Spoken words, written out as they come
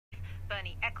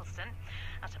Bernie Ecclestone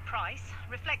at a price,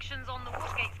 reflections on the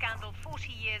Watergate scandal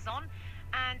 40 years on,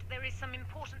 and there is some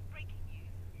important breaking news.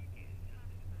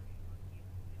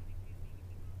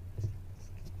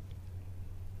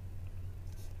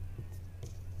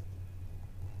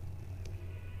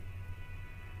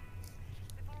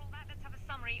 Before all that, let's have a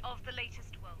summary of the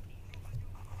latest world news.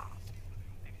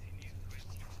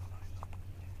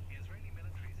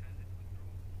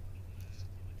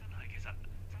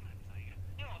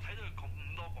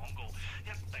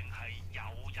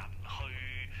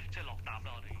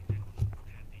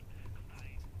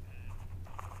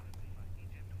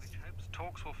 Which hopes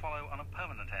talks will follow on a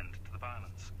permanent end to the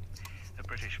violence. The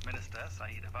British minister,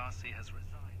 Saeed Abbasi, has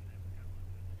resigned.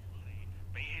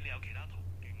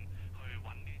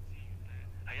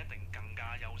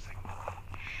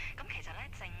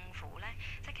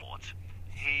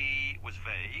 He was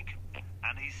vague,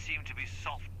 and he seemed to be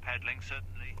soft-pedaling,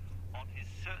 certainly, on his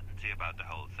certainty about the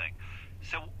whole thing.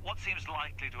 So what seems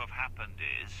likely to have happened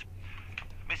is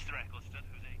Mr. Ecclestone,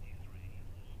 who's 83...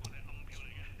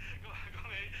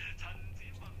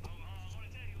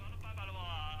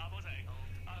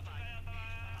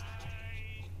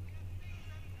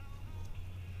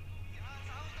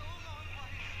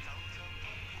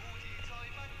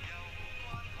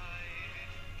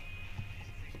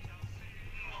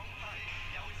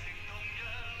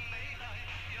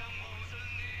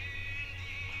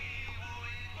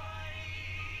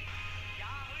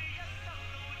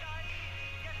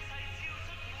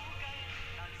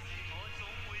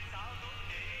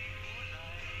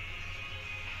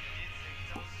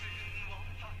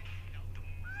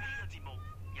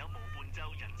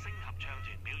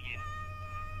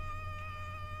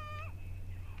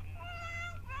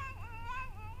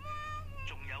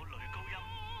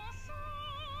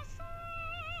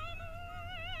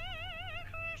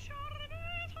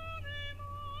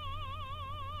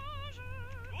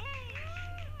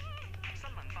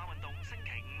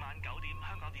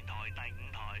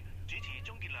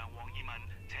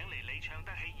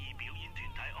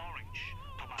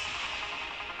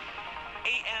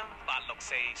 AM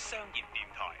 864商業電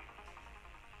台。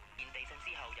地震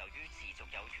之後，由於持續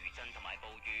有餘震同埋暴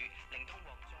雨，令通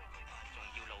往災區重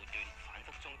要路段反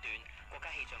覆中斷。國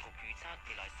家氣象局預測，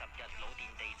未來10日老電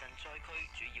地震災區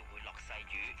主要會落細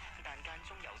雨，但間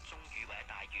中有中雨或者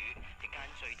大雨。日間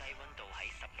最低溫度喺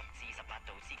16至18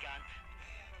度之間。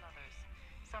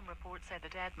Some reports say the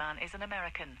dead man is an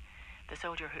American. The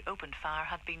soldier who opened fire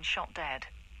had been shot dead.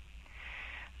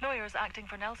 Lawyers acting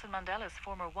for Nelson Mandela's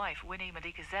former wife, Winnie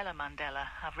Madikizela Mandela,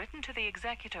 have written to the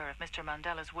executor of Mr.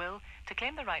 Mandela's will to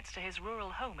claim the rights to his rural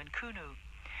home in Kunu.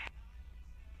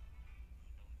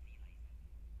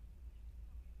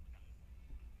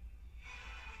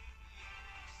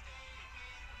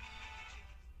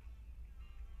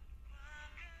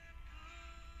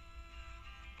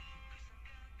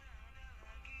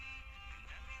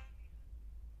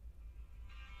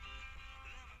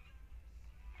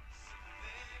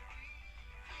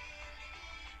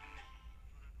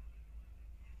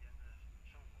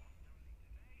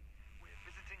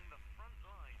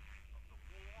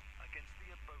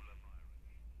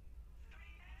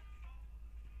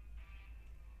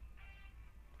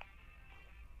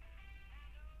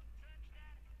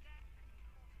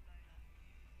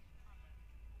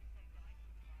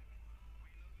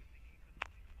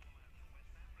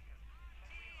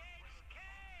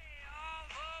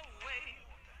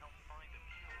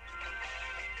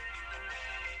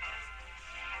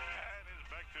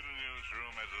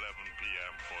 Room at 11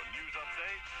 p.m. for news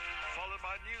update, followed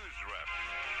by news wrap.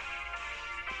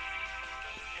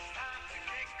 It's time to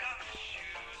kick off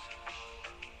shoes.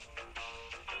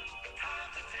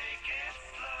 Time to take it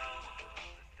slow.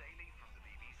 This daily from the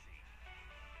BBC.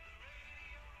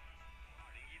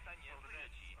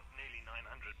 Of nearly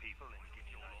 900 people in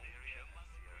Guinea, Liberia,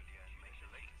 Sierra Leone made the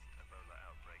latest Ebola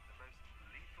outbreak the most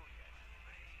lethal yet in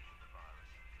the history of the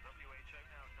virus. WHO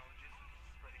now acknowledges that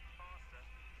it's spreading faster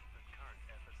than current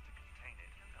efforts to contain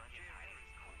it. Nigeria is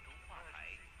called to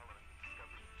emergency following the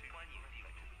discovery of 2 people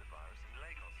infected with the virus in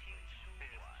Lagos, raising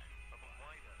fears of a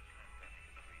wider pandemic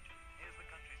in the region. Here's the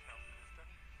country's health minister,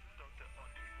 Dr.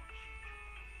 Onyewuchi.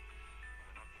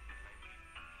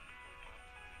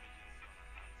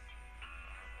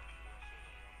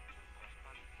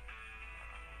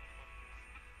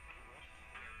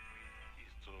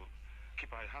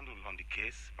 Keep a handle on the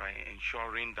case by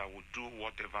ensuring that we'll do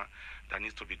whatever that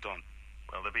needs to be done.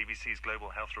 Well, the BBC's global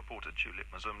health reporter Tulip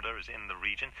Mazumda is in the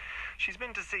region. She's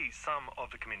been to see some of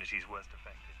the communities worst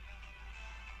affected.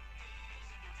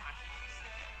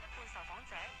 受訪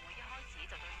者會一開始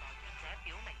就對來源者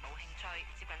表明冇興趣，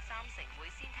接近30%會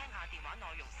先聽下電話內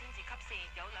容先至吸線，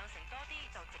有20%多啲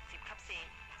就直接吸線。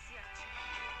私人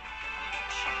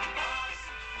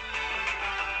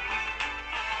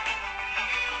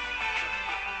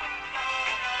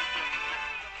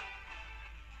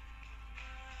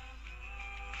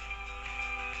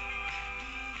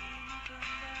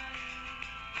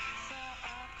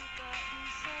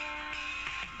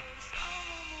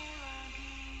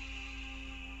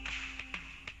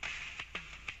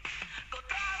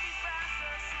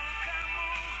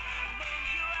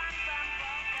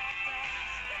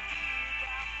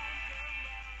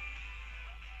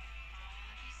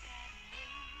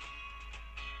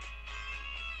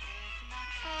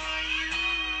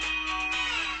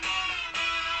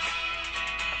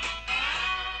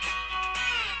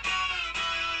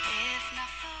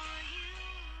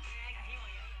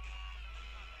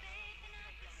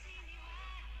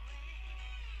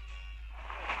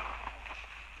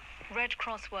Red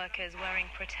Cross workers wearing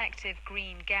protective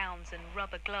green gowns and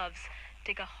rubber gloves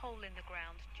dig a hole in the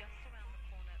ground just around the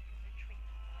corner from the treatment.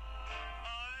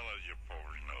 Well, as you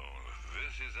probably know,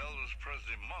 this is Elvis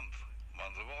Presley month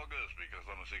of August, because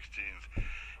on the 16th